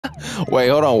Wait,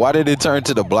 hold on. Why did it turn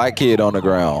to the black kid on the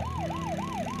ground?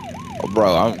 Oh,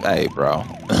 bro, hey, bro.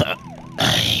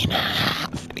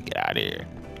 I'm finna get out of here.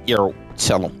 Yo,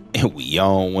 tell him. And we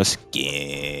on once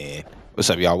again. What's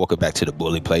up, y'all? Welcome back to the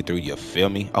Bully Playthrough. You feel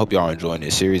me? I hope y'all are enjoying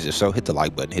this series. If so, hit the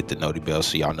like button, hit the noti bell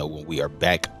so y'all know when we are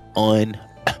back on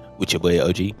with your boy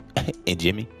OG and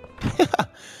Jimmy.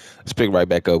 Let's pick right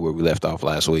back up where we left off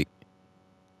last week.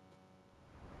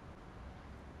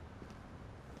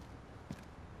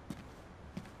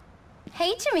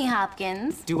 Hey, Jimmy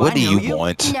Hopkins. What do you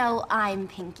want? No, I'm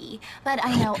Pinky, but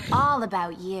I know all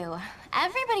about you.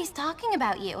 Everybody's talking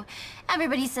about you.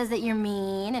 Everybody says that you're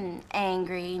mean and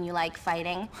angry and you like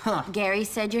fighting. Huh. Gary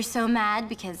said you're so mad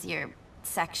because you're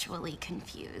sexually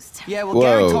confused. Yeah, well,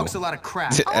 Gary talks a lot of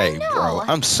crap. Hey, no. bro,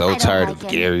 I'm so tired of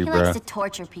Gary, bro. He likes to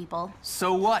torture people.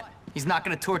 So what? He's not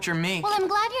gonna torture me. Well, I'm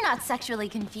glad you're not sexually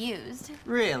confused.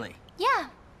 Really? Yeah,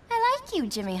 I like you,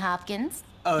 Jimmy Hopkins.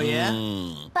 Oh, yeah?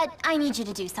 But I need you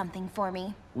to do something for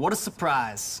me. What a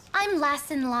surprise. I'm last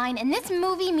in line, and this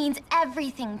movie means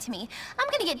everything to me. I'm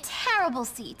gonna get terrible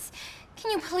seats.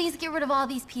 Can you please get rid of all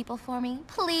these people for me?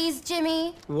 Please,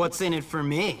 Jimmy? What's in it for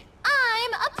me?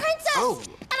 I'm a princess,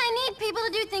 and I need people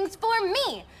to do things for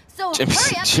me. So Jimmy,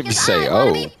 hurry up, Jimmy because say, I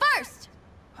want to be first.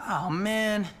 Oh,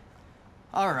 man.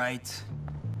 All right.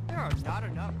 There are not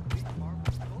enough big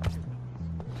Marvel sculptures.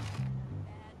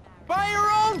 Buy your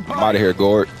own. I'm out of here,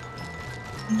 Gord.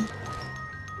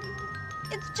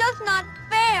 It's just not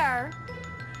fair.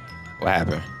 What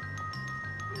happened?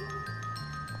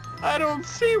 I don't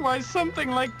see why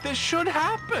something like this should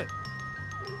happen.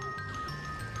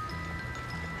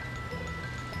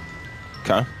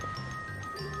 Okay.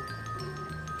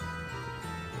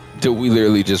 Dude, we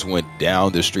literally just went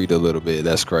down the street a little bit.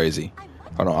 That's crazy.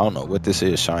 Hold on, I don't know what this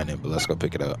is shining, but let's go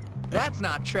pick it up. That's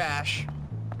not trash.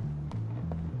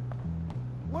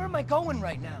 Where am I going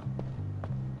right now?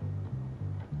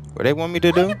 What they want me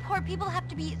to do? Why do poor people have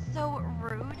to be so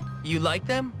rude? You like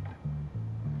them?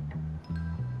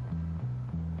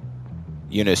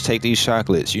 Eunice, take these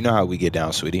chocolates. You know how we get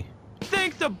down, sweetie.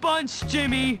 Thanks a bunch,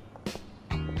 Jimmy.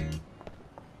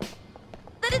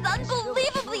 That is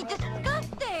unbelievably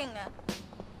disgusting.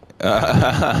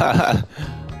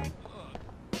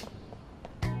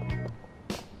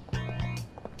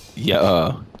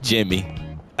 Yeah, Jimmy.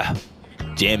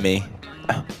 Jimmy.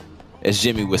 It's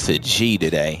Jimmy with a G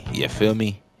today. You feel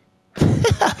me?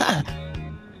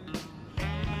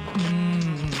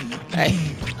 Hey.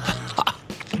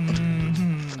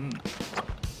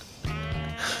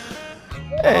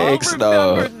 X,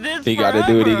 no. He gotta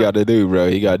do what he gotta do, bro.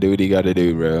 He gotta do what he gotta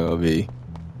do, bro. I mean,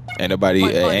 ain't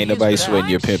nobody sweating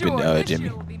your pimping, Jimmy.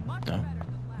 No.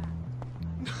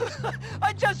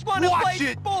 I just want to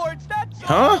play sports. That's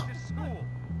all. Huh?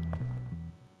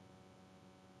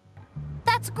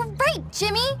 That's great,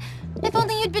 Jimmy. If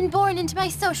only you'd been born into my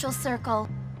social circle.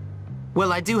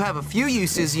 Well, I do have a few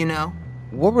uses, you know.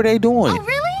 What were they doing? Oh,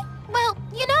 really? Well,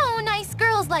 you know, nice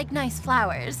girls like nice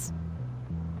flowers.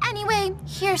 Anyway,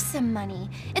 here's some money.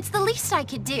 It's the least I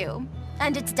could do.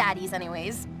 And it's Daddy's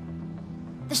anyways.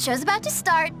 The show's about to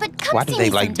start, but come Why do see they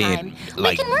me like sometime. being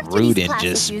like rude and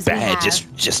just bad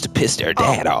just to piss their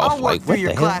dad off? I'll work Like, through what your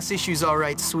the hell? class issues all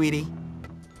right, sweetie.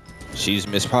 She's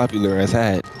Miss Popular as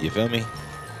that. You feel me?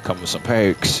 Come with some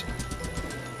perks.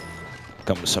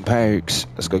 Come with some perks.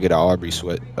 Let's go get an Aubrey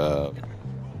sweatshirt.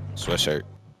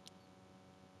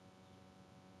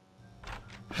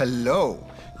 Hello.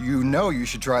 You know you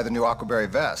should try the new Aquaberry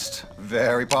vest.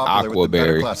 Very popular with the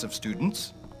better class of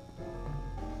students.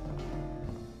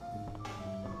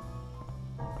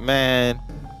 Man,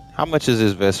 how much is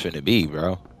this vest finna be,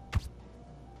 bro?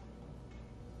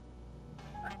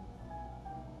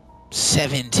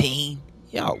 17?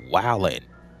 Y'all wildin'.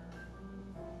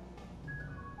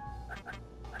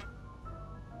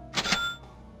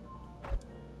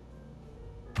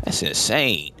 That's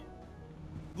insane.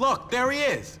 Look, there he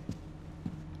is.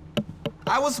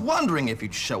 I was wondering if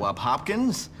you'd show up,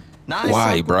 Hopkins. Nice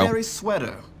Why, bro? Aquaberry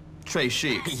sweater. Très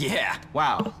chic. Yeah.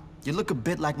 Wow. You look a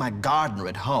bit like my gardener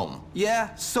at home.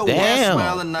 Yeah? So Damn.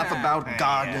 well enough about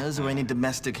gardeners or any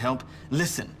domestic help.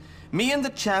 Listen, me and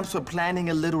the chaps were planning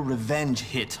a little revenge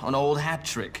hit on old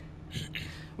Hat-Trick.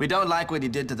 We don't like what he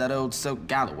did to that old Soak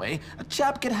Galloway. A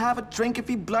chap can have a drink if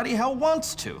he bloody hell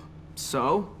wants to.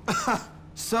 So?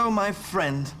 So, my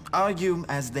friend, are you,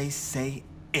 as they say,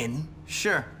 in?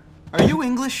 Sure. Are you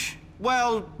English?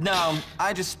 Well, no,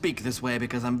 I just speak this way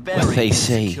because I'm very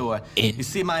insecure. You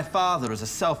see, my father is a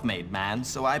self-made man,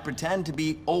 so I pretend to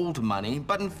be old money,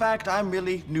 but in fact, I'm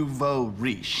really nouveau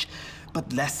riche.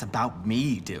 But less about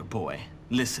me, dear boy.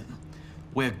 Listen,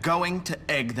 we're going to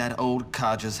egg that old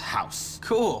codger's house.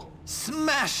 Cool.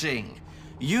 Smashing!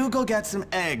 You go get some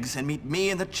eggs and meet me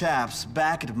and the chaps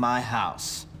back at my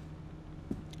house.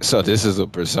 So this is a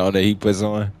persona he puts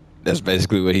on? That's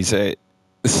basically what he said.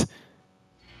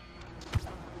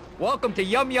 Welcome to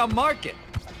Yum Yum Market.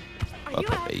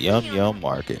 Welcome to Yum Yum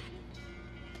Market.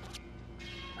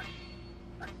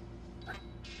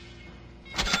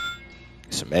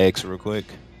 Some eggs real quick.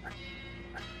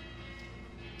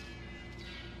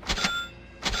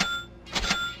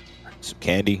 Some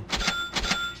candy.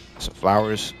 Some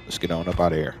flowers. Let's get on up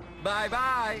out of here.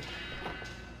 Bye-bye.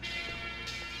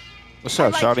 What's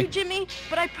up, I shawty? like you, Jimmy,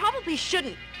 but I probably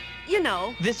shouldn't. You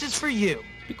know. This is for you.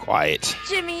 Be quiet.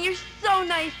 Jimmy, you're so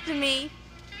nice to me.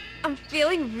 I'm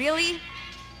feeling really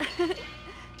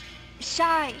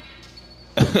shy.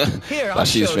 Here, I'll Like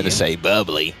she was show finna you. say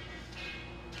bubbly.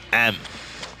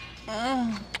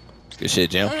 Good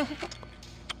shit, Jim.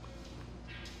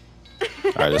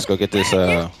 Alright, let's go get this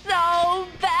You're so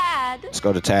bad. let's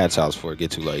go to Tad's house before it get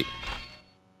too late.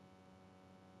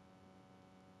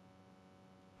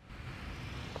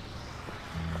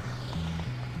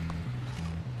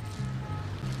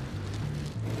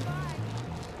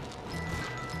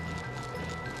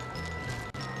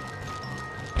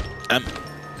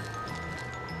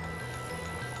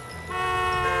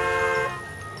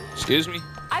 Excuse me?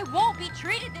 I won't be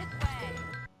treated this way.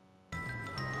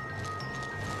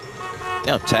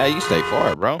 Damn, Tad, you stay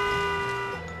far, bro.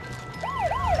 I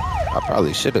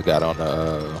probably should have got on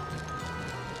the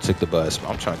took the bus.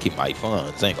 I'm trying to keep my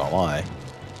funds, ain't gonna lie.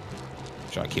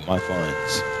 Trying to keep my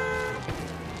funds.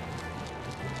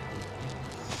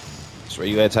 That's where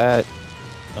you at, Tad?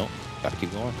 Nope, gotta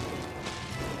keep going.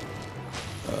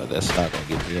 That's not gonna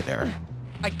get me in there.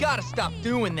 I gotta stop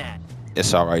doing that.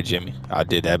 It's all right, Jimmy. I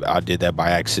did that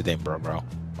by accident, bro.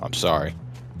 I'm sorry.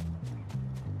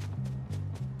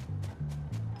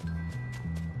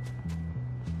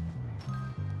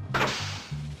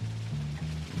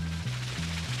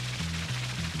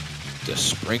 The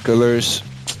sprinklers.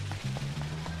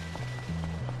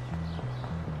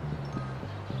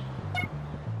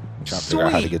 Trying to figure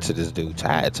out how to get to this dude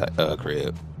Tad's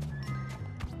crib.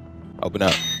 Open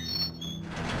up.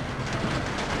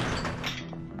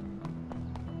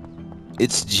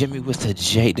 It's Jimmy with a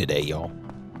J today, y'all.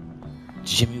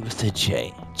 Jimmy with a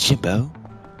J. Jimbo.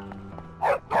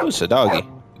 Oh, it's a doggy.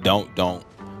 Don't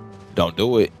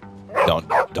do it. Don't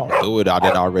do it. I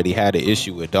done already had an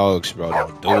issue with dogs, bro.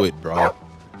 Don't do it, bro.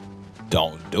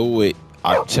 Don't do it.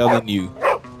 I'm telling you.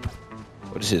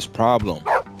 What is his problem?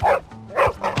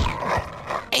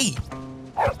 Hey.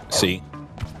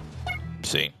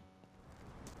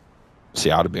 See,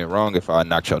 I'd have been wrong if I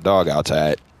knocked your dog out,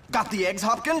 Tad. Got the eggs,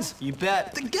 Hopkins? You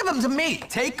bet. Then give them to me.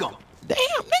 Take them. Damn,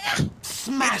 nigga.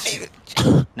 Smash it.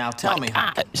 Now tell me,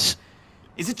 Hopkins,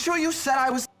 is it true you said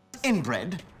I was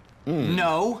inbred?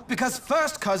 No, because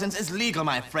first cousins is legal,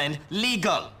 my friend.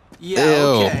 Legal. Yeah,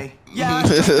 Ew. okay. Yeah,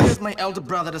 just because my elder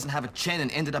brother doesn't have a chin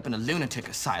and ended up in a lunatic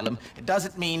asylum, it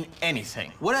doesn't mean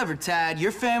anything. Whatever, Tad.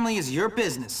 Your family is your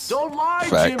business. Don't lie,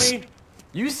 Facts. Jimmy.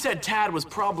 You said Tad was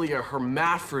probably a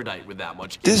hermaphrodite with that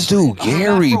much. This dude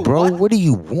Gary, bro. What do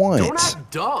you Don't want?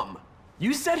 act dumb.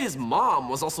 You said his mom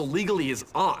was also legally his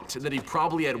aunt, and that he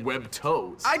probably had webbed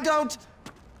toes. I don't...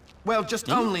 Well, just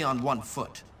only on one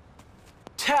foot.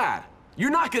 Tad,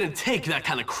 you're not gonna take that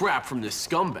kind of crap from this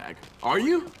scumbag, are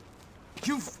you?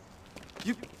 You've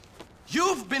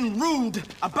been rude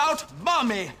about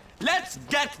mommy. Let's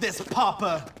get this,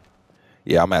 Papa.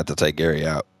 Yeah, I'm gonna have to take Gary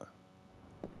out.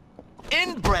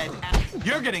 Inbred.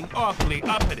 You're getting awfully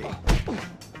uppity.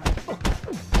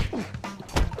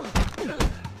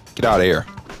 Get out of here.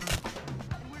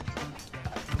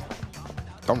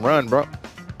 Don't run, bro.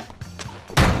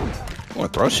 You wanna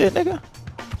throw shit, nigga?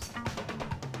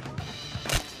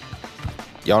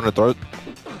 Y'all wanna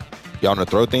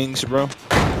throw things, bro?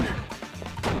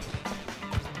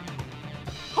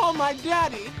 Call my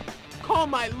daddy. Call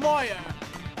my lawyer.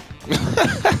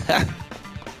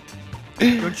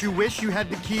 Don't you wish you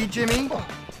had the key, Jimmy?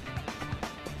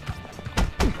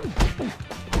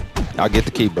 I'll get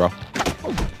the key, bro.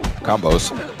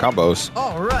 Combos.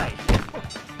 All right.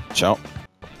 Chump.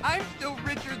 I'm still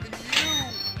richer than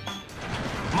you.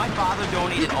 My father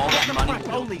donated all that money.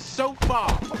 Only so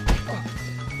far.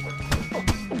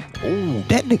 Ooh,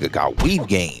 that nigga got weave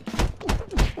game.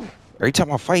 Every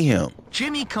time I fight him.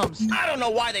 Jimmy comes. I don't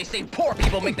know why they say poor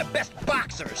people make the best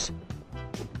boxers.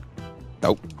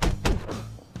 Nope.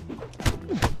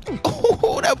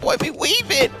 Oh, that boy be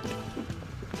weaving.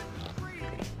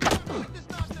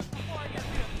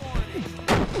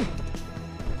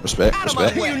 Respect.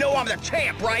 You know I'm the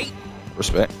champ, right?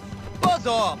 Respect. Buzz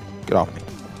off. Get off me.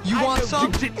 You want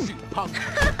some? Jiu-jitsu, punk.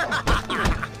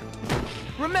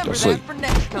 Remember that for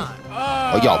next time.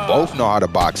 Oh, y'all both know how to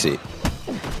box it.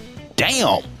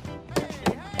 Damn.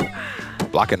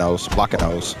 Blocking those. Blocking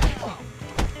those.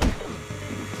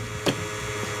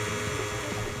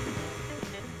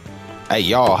 Hey,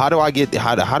 y'all, how do I get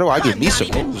me some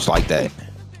moves like that?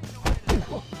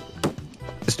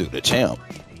 Let's do the champ.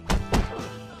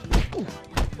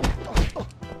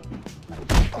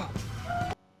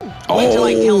 Wait till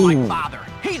I tell my father.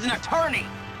 He's an attorney.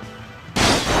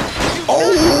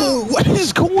 Oh, what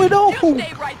is going on? You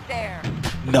stay right there.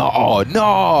 No,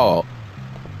 no.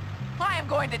 I am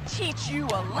going to teach you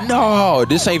a lesson. No,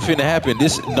 this ain't finna happen.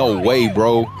 No way,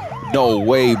 bro. No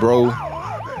way, bro.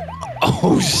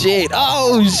 Oh shit!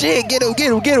 Oh shit! Get him!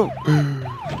 Get him! Get him!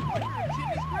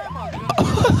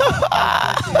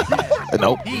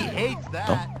 Nope. He hates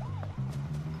that.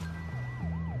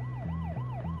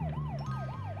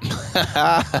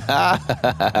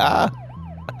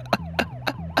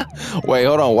 Wait,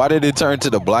 hold on. Why did it turn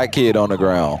to the black kid on the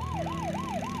ground?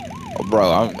 Oh,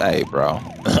 bro, hey, bro. I'm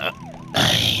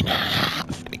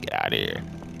finna get out of here.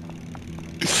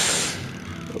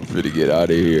 I'm finna get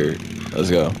out of here. Let's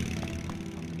go.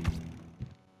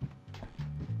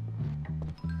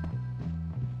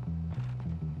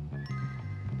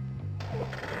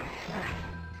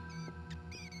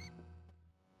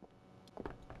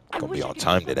 We're gonna be on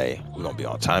time today. We're gonna be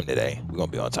on time today. We're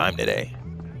gonna be on time today.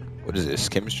 What is this?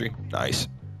 Chemistry? Nice.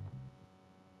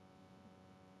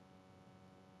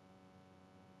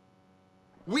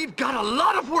 We've got a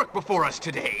lot of work before us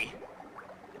today.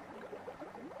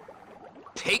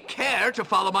 Take care to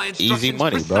follow my instructions. Easy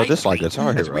money, bro. This is like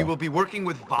Guitar Hero. We will be working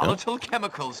with volatile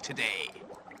chemicals today.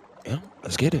 Yeah,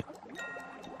 let's get it.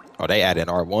 Oh, they adding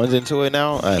R1s into it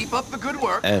now? Keep up the good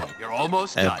work. You're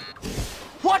almost done.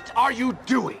 What are you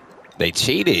doing? They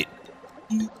cheated.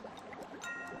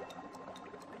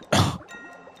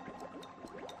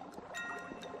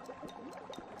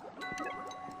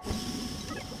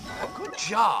 Good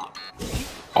job.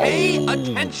 Pay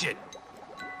attention.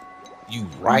 You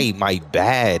right, my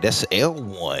bad. That's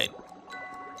L1.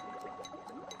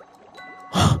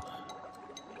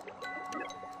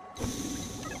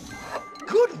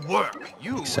 Good work.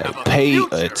 You say have a pay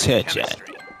future in attention.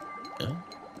 chemistry.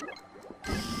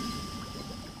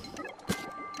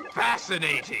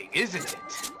 Fascinating, isn't it?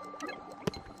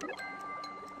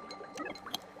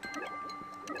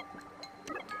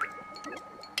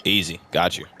 Easy.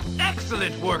 Got you.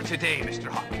 Excellent work today, Mr.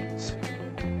 Hopkins.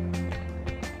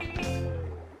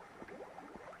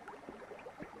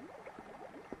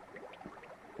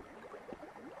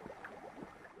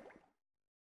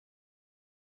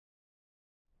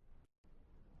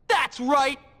 That's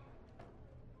right.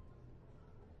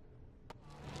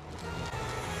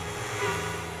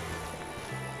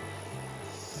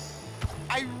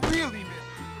 I really miss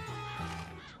you.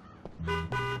 I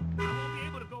won't be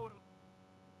able to go to...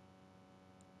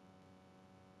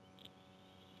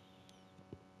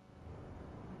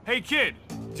 Hey kid,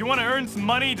 do you want to earn some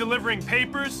money delivering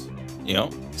papers? You know?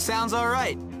 Sounds all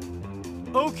right.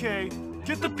 Okay,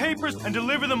 get the papers and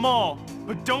deliver them all,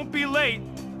 but don't be late.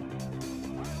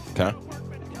 Okay.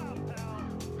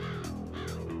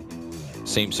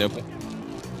 Seems simple.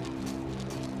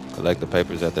 Collect the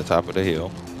papers at the top of the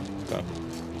hill. Okay.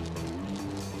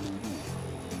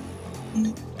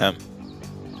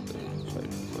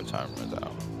 Before time runs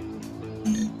out.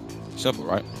 Simple,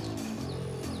 right?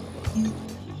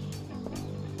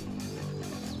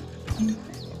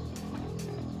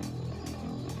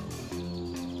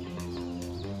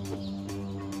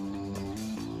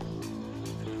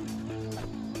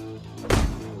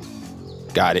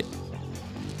 Got it.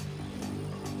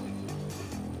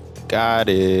 Got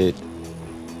it.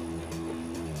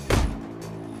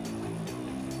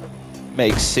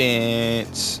 Makes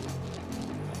sense.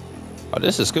 Oh,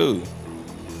 this is cool.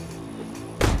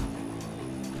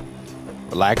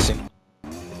 Relaxing.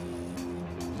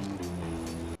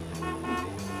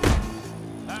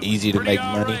 Easy to make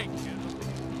money.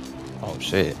 Oh,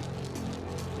 shit.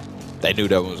 They knew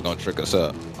that one was gonna trick us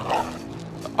up.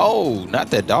 Oh, not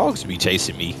that dogs be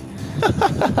chasing me.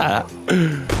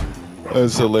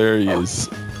 That's hilarious.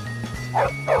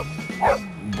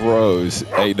 Bros,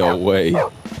 ain't no way.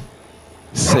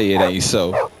 Say it ain't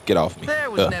so. Get off me.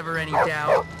 There was never any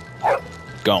doubt.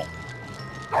 Gone.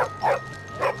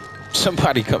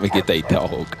 Somebody come and get that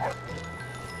dog.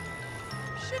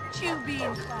 Shouldn't you be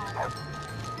in class?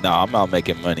 No, I'm out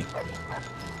making money.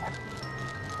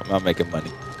 I'm out making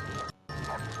money.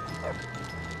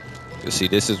 You see,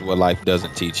 this is what life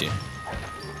doesn't teach you.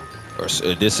 Or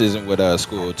this isn't what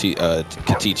school can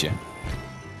teach you.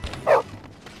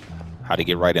 How to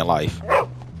get right in life.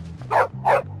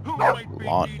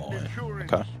 Lawn mowing.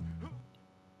 Okay.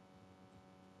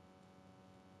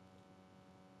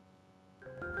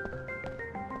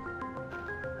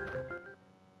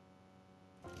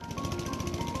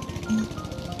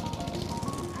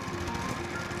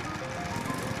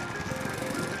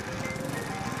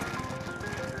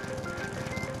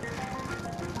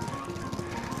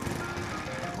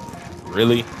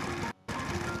 Really?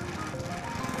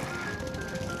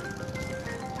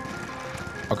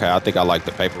 Okay, I think I like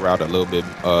the paper route a little bit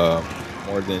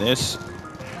more than this.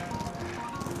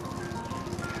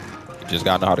 You just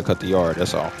gotta know how to cut the yard,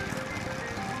 that's all.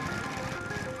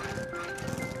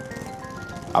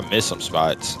 I missed some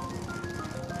spots.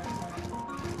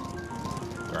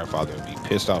 Grandfather would be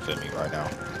pissed off at me right now.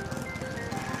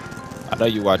 I know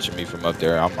you're watching me from up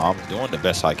there. I'm doing the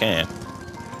best I can.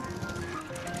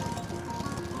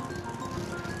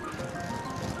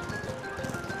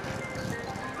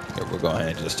 We'll go ahead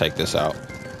and just take this out.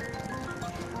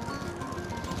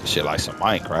 This shit like some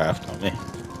Minecraft on me.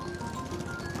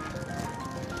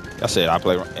 I said I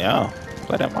play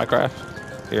that Minecraft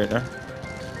here and there.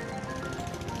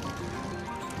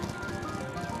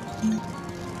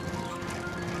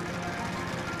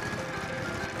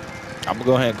 I'm gonna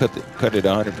go ahead and cut it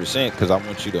 100% because I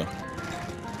want you to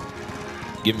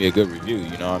give me a good review.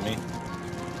 You know what I mean?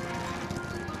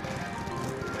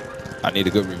 I need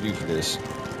a good review for this.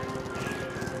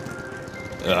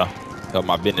 Help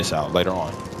my business out later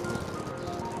on.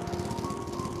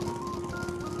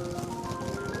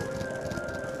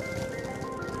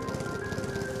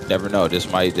 Never know. This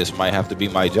might have to be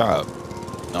my job. You know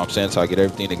what I'm saying? So I get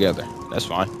everything together. That's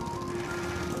fine.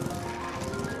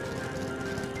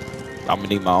 I'm gonna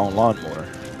need my own lawnmower.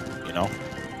 You know.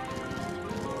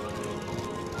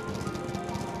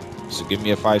 So give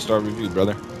me a 5-star review,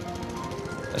 brother.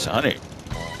 That's 100.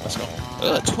 Let's go.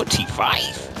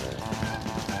 25.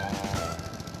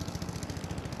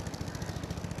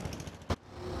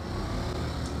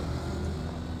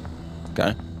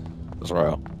 Okay, let's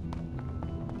roll.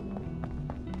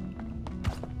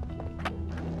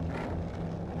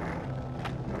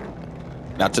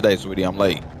 Not today, sweetie. I'm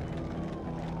late.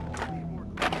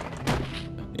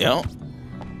 Yeah.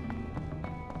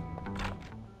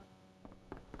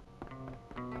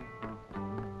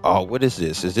 Oh, what is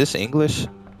this? Is this English?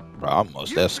 Bro, I'm most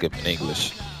definitely skipping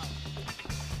English.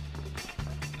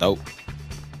 Nope.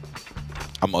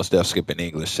 I'm most definitely skipping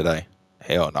English today.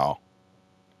 Hell no.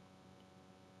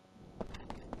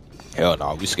 Hell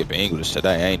no, we skipping English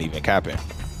today. I ain't even capping.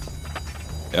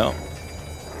 Yeah.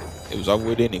 It was over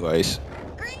with anyways.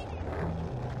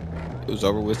 It was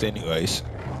over with anyways.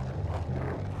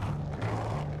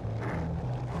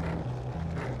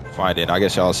 Fine then. I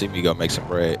guess y'all see me go make some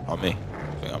bread on me.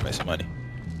 I'm gonna make some money.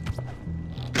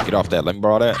 Get off that. Let me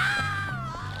borrow that.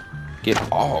 Get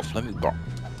off. Let me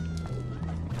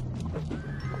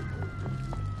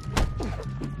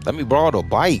borrow the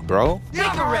bike, bro.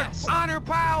 Take a rest. Honor,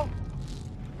 pal.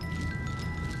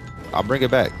 I'll bring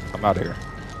it back. I'm out of here.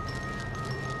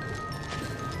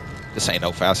 This ain't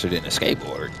no faster than a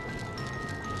skateboard.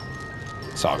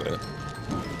 It's all good.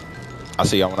 I'll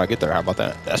see y'all when I get there. How about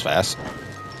that? That's fast.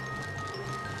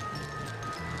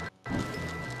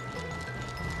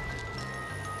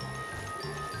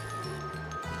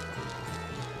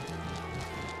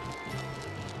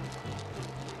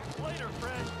 Later,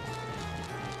 friend.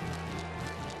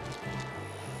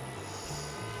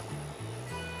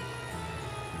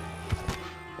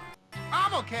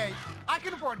 I'm okay. I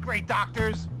can afford great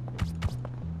doctors.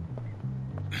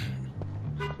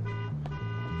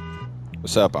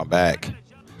 What's up? I'm back.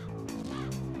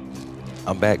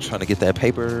 I'm back trying to get that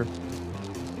paper.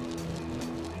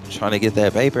 Trying to get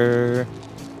that paper.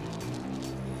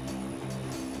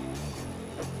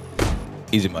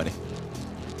 Easy money.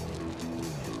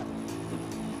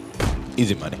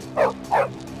 Easy money.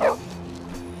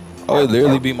 Oh, it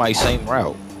literally be my same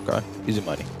route. Okay, easy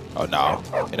money. Oh no,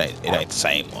 it ain't the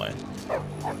same one.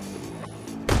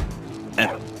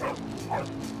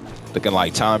 Looking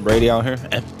like Tom Brady out here.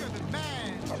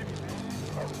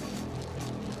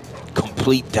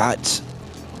 Complete dots.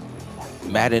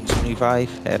 Madden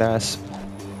 25 head ass.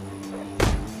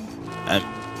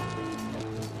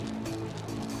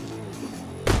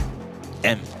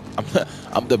 And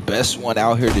I'm the best one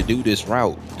out here to do this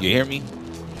route. You hear me?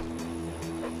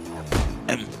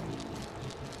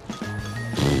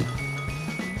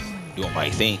 Doing my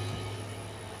thing.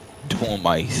 Doing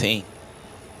my thing.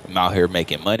 I'm out here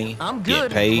making money. I'm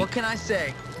good. Getting paid. What can I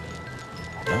say?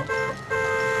 Yeah.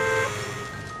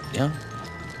 Yeah.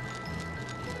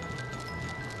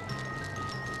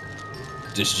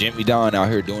 Just Jimmy Don out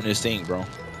here doing his thing, bro.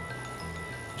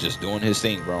 Just doing his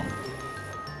thing, bro.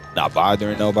 Not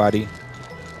bothering nobody.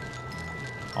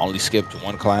 Only skipped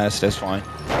one class. That's fine.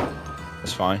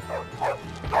 That's fine.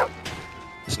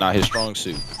 It's not his strong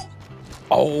suit.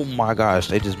 Oh my gosh,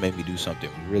 they just made me do something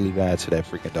really bad to that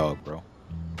freaking dog, bro.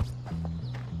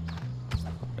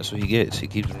 That's what he gets. He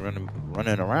keeps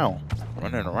running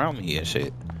around me and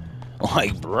shit.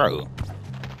 Like, bro.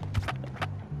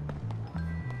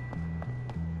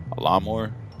 A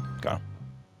lawnmower? Okay.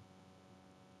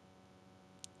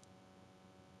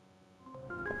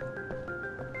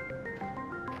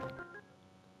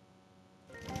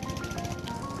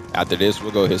 After this,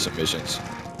 we'll go hit some missions.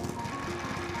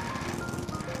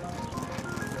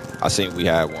 I seen we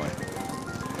had one.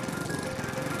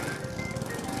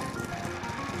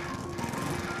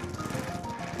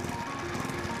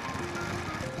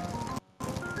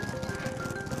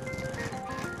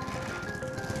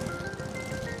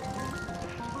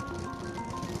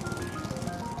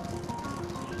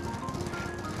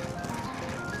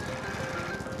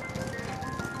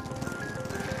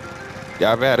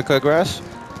 Y'all ever had to cut grass?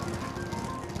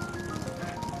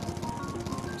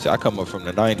 See, I come up from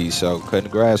the 90s, so cutting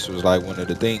grass was like one of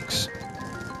the things.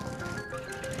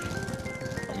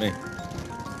 I mean,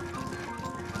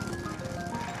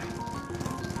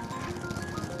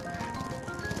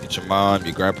 get your mom,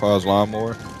 your grandpa's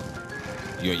lawnmower.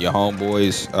 You and your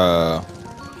homeboys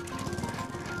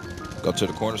go to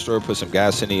the corner store, put some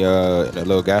gas in the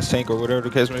little gas tank or whatever the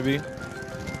case may be.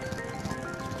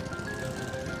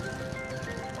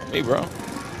 Me, bro.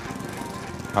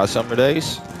 Hot summer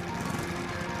days.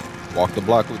 Walk the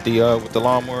block with the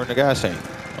lawnmower and the gas tank.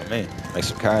 Oh man, make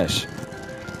some cash.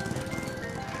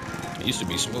 It used to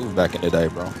be smooth back in the day,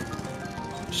 bro.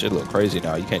 Shit look crazy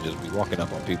now. You can't just be walking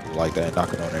up on people like that and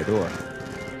knocking on their door.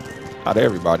 Not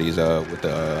everybody's with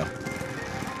the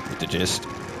gist.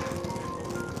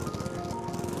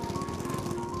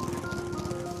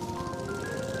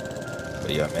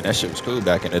 But yeah, man, that shit was cool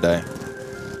back in the day.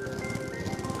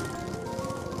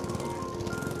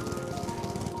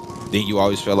 Then you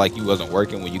always felt like you wasn't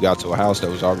working when you got to a house that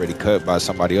was already cut by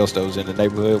somebody else that was in the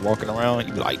neighborhood walking around.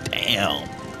 You'd be like, damn.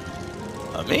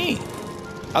 I mean,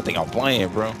 I think I'm playing,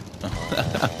 bro.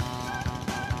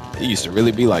 It used to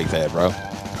really be like that, bro.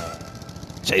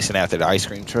 Chasing after the ice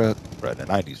cream truck. Bro, the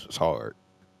 90s was hard.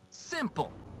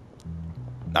 Simple.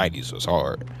 90s was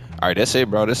hard. All right, that's it,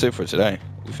 bro. That's it for today.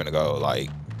 We finna go, like...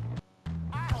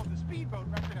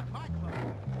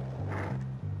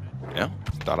 Yeah,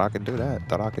 thought I could do that.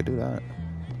 Thought I could do that.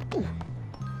 Ooh.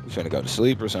 We finna go to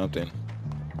sleep or something.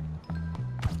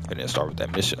 And then start with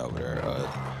that mission over there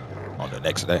on the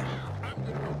next day.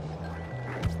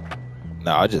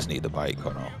 Nah, I just need the bike.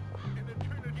 Hold on.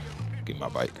 Give me my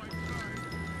bike.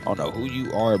 I don't know who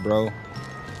you are, bro.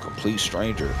 Complete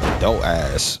stranger. Dope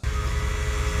ass.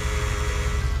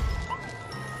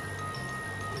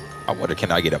 I wonder,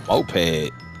 can I get a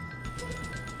moped?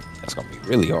 That's gonna be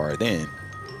really hard then.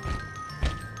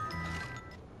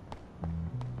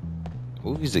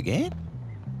 Movies again?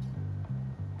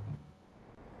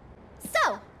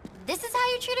 So, this is how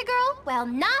you treat a girl? Well,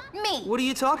 not me. What are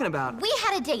you talking about? We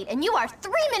had a date, and you are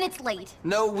 3 minutes late.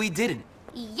 No, we didn't.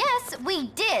 Yes, we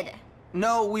did.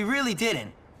 No, we really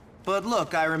didn't. But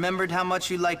look, I remembered how much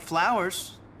you like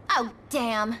flowers. Oh,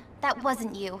 damn. That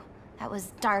wasn't you. That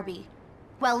was Darby.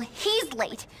 Well, he's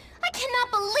late. I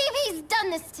cannot believe he's done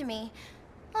this to me.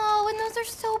 Oh, and those are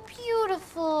so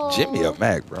beautiful. Jimmy up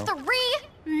Mac, bro. 3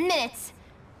 minutes.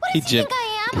 What does he think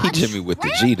I am? He Jimmy with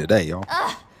the G today, y'all.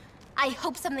 Ugh. I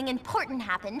hope something important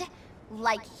happened.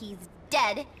 Like he's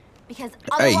dead. Because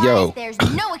otherwise, there's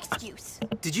no excuse.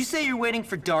 Did you say you're waiting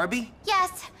for Darby?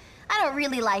 Yes. I don't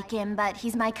really like him, but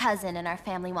he's my cousin and our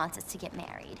family wants us to get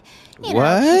married. You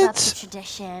what? know, keep up the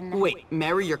tradition. Wait,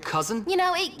 marry your cousin? You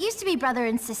know, it used to be brother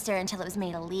and sister until it was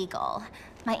made illegal.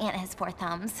 My aunt has 4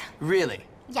 thumbs. Really?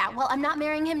 Yeah, well, I'm not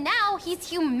marrying him now. He's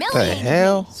humiliating the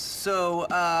hell? me. So,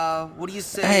 what do you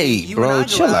say? Hey, you bro, and I go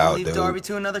chill out, leave dude. Darby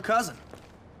to another cousin.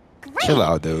 Great. Chill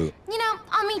out, dude. You know,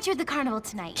 I'll meet you at the carnival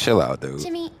tonight. Chill out, dude.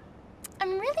 Jimmy,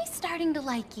 I'm really starting to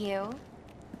like you.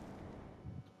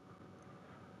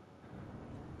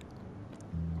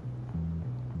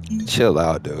 Chill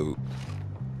out, dude.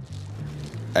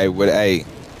 Hey, hey,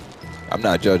 I'm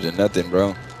not judging nothing,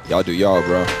 bro. Y'all do y'all,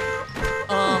 bro.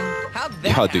 How'd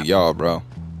that Y'all do y'all, bro.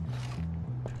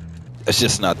 It's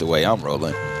just not the way I'm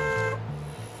rolling.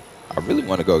 I really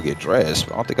want to go get dressed,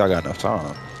 but I don't think I got enough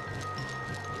time.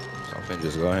 So I'm finna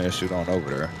just go ahead and shoot on over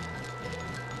there.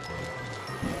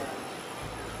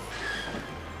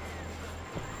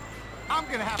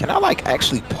 Can I, like,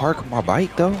 actually park my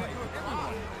bike, though?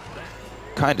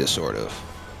 Kinda, sort of.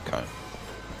 Okay.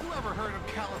 Whoever heard of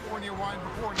California? California wine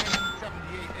before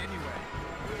 1978 anyway.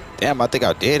 Damn, I think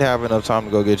I did have enough time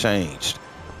to go get changed.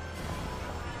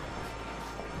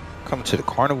 Coming to the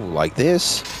carnival like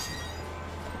this?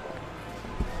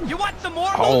 You want some more?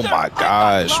 Oh loser? my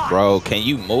gosh, bro. Can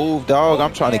you move, dog?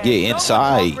 I'm trying to get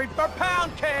inside. For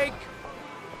pound cake.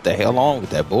 The hell on with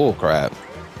that bull crap?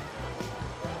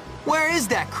 Where is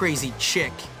that crazy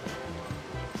chick?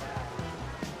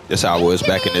 That's how it was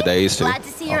back in the days too. Glad to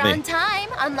see you're on time,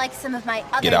 unlike some of my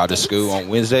other Get out of dates. school on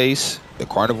Wednesdays. The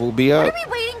carnival will be up. What are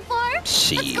we waiting for?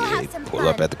 Shit, Let's go have some pull fun.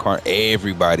 up at the car.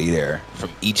 Everybody there from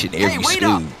each and every wait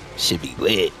school up. should be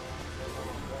lit.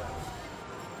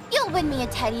 You'll win me a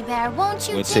teddy bear, won't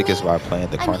you, Win Jimmy? tickets by playing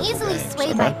the I'm carnival easily games. swayed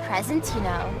Okay. by presents, you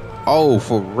know. Oh,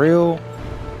 for real?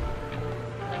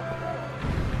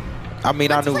 I mean,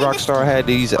 Let's I knew play this Rockstar game. had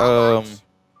these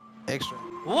extra.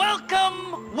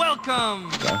 Welcome, welcome.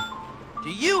 Okay. Do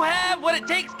you have what it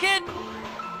takes, kid?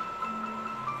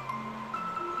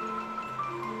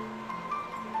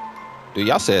 Dude,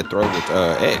 y'all said throw with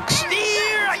X.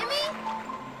 Steer! Jimmy?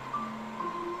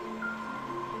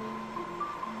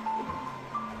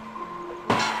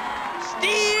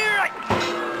 Steer!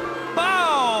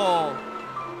 Ball!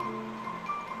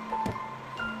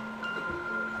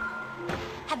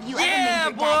 Have you Yeah,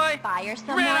 ever made your dad boy. fire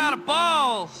someone? Ran out of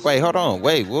balls. Wait, hold on.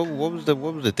 Wait, what was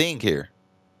the thing here?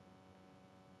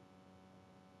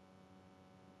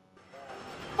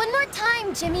 One more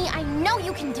time, Jimmy. I know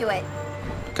you can do it.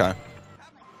 Okay.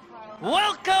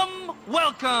 Welcome,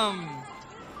 welcome.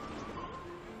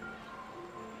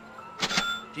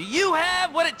 Do you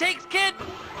have what it takes, kid?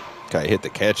 Okay, hit the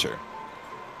catcher.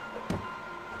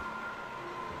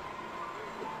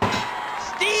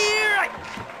 Steer!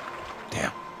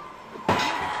 Damn.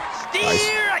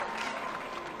 Steer!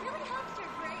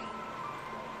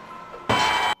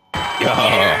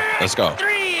 Yeah, let's go.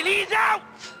 Three, and he's out!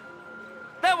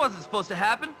 That wasn't supposed to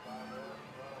happen.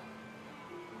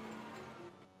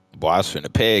 Boy, I was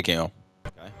finna peg him.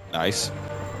 Okay, nice.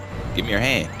 Give me your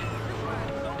hand.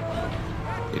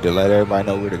 Need to let everybody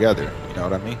know we're together. You know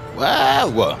what I mean? Wow.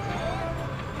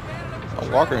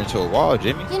 Don't walk her into a wall,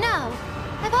 Jimmy. You know,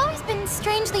 I've always been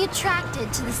strangely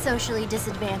attracted to the socially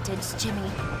disadvantaged, Jimmy.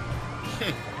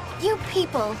 You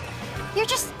people, you're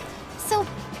just so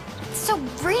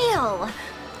real.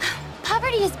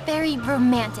 Poverty is very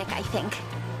romantic, I think.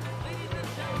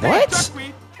 What?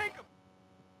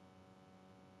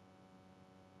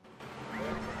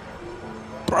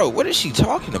 Bro, what is she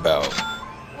talking about?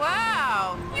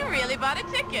 Wow, you really bought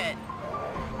a ticket.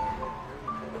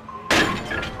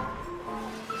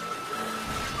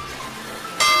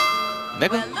 Nigga,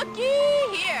 Well,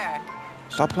 looky here.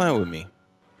 stop playing with me.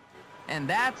 And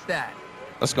that's that.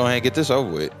 Let's go ahead and get this over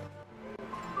with.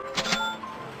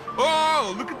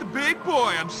 Oh, look at the big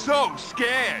boy. I'm so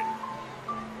scared.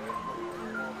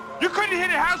 You couldn't hit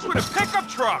a house with a pickup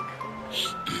truck.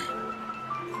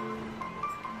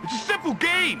 It's a simple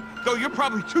game, though you're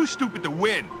probably too stupid to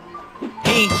win.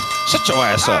 Hey, shut your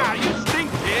ass Ah, up. you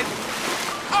stink, kid.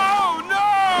 Oh,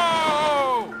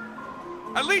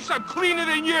 no! At least I'm cleaner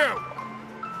than you.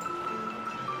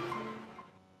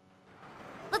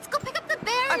 Let's go pick up the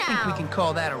bear I now. think we can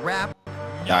call that a wrap.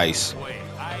 Nice.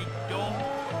 I don't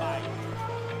fight.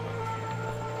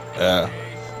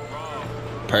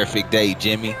 Perfect day,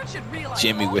 Jimmy.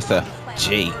 Jimmy with a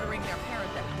G.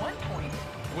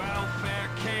 Welfare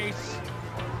case.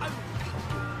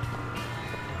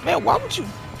 Man, why would you?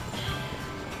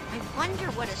 I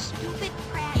wonder what a stupid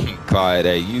brat. Clyde,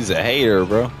 hey, you's a hater,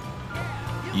 bro.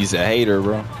 You's a hater,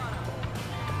 bro.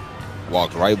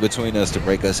 Walked right between us to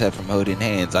break us head from holding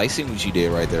hands. I seen what you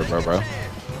did right there, bro.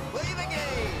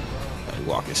 You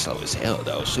walking slow as hell,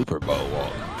 though. Super Bowl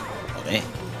walk. Oh, man.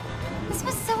 This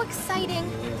was so exciting.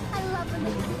 I love when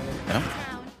they come to Yeah.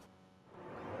 town.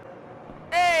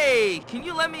 Hey, can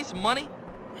you lend me some money?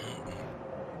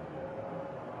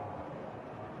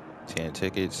 10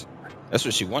 tickets. That's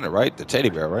what she wanted, right? The teddy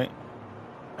bear, right?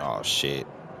 Oh, shit.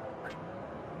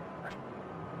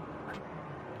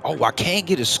 Oh, I can't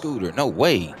get a scooter. No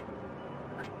way.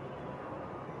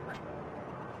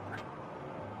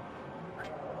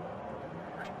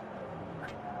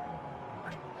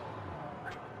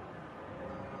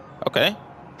 Okay.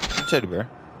 Teddy bear.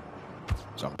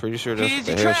 So I'm pretty sure that's what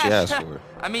the hell she asked for.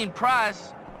 I mean,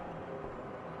 prize.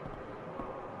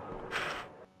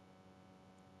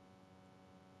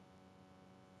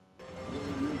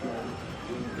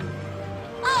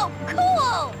 Oh,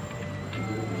 cool!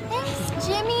 Thanks,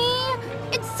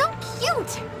 Jimmy. It's so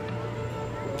cute.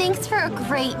 Thanks for a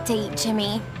great date,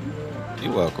 Jimmy.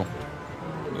 You're welcome.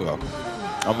 You're welcome.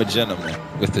 I'm a gentleman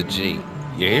with a G.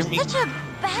 You hear me? Such a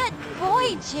bad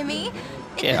boy, Jimmy.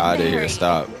 Get out of here.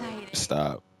 Stop.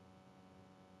 Stop.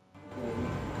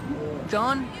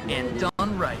 Done and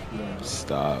done right.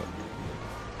 Stop.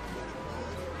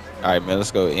 Alright, man,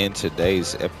 let's go in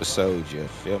today's episode, you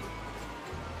feel me?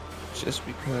 Just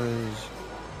because...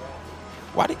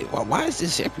 Why is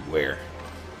this everywhere?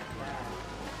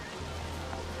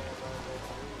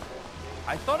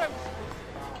 I thought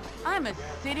I'm a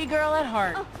city girl at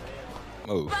heart.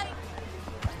 Move.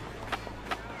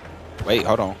 Wait,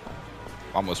 hold on.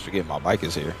 I almost forget my bike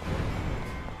is here.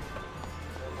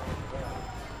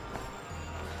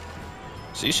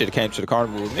 So you should have came to the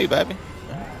carnival with me, baby.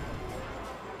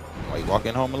 Why you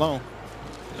walking home alone?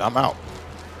 'Cause I'm out.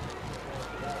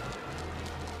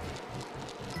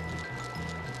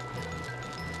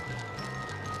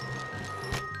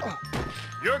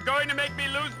 You're going to make me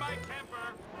lose my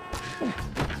temper.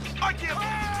 I can't.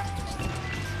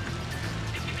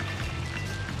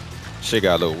 Shit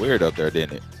got a little weird up there,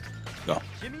 didn't it? Go.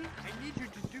 Jimmy, I need you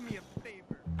to do me a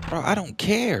favor. Bro, I don't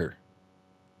care.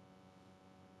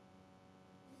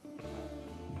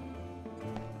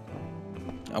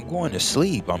 I'm going to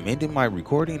sleep. I'm ending my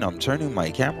recording. I'm turning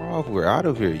my camera off. We're out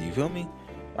of here. You feel me?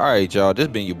 All right, y'all. This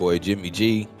been your boy, Jimmy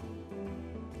G.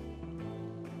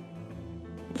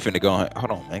 We finna go ahead.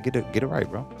 Hold on, man. Get it right,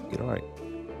 bro. Get it right.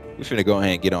 We finna go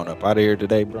ahead and get on up out of here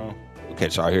today, bro. We'll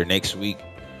catch y'all here next week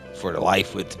for the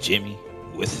Life with Jimmy.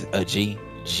 With a G.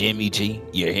 Jimmy G.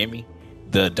 You hear me?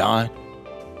 The Don.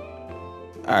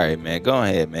 All right, man. Go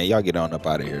ahead, man. Y'all get on up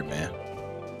out of here, man.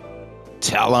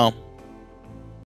 Tell them.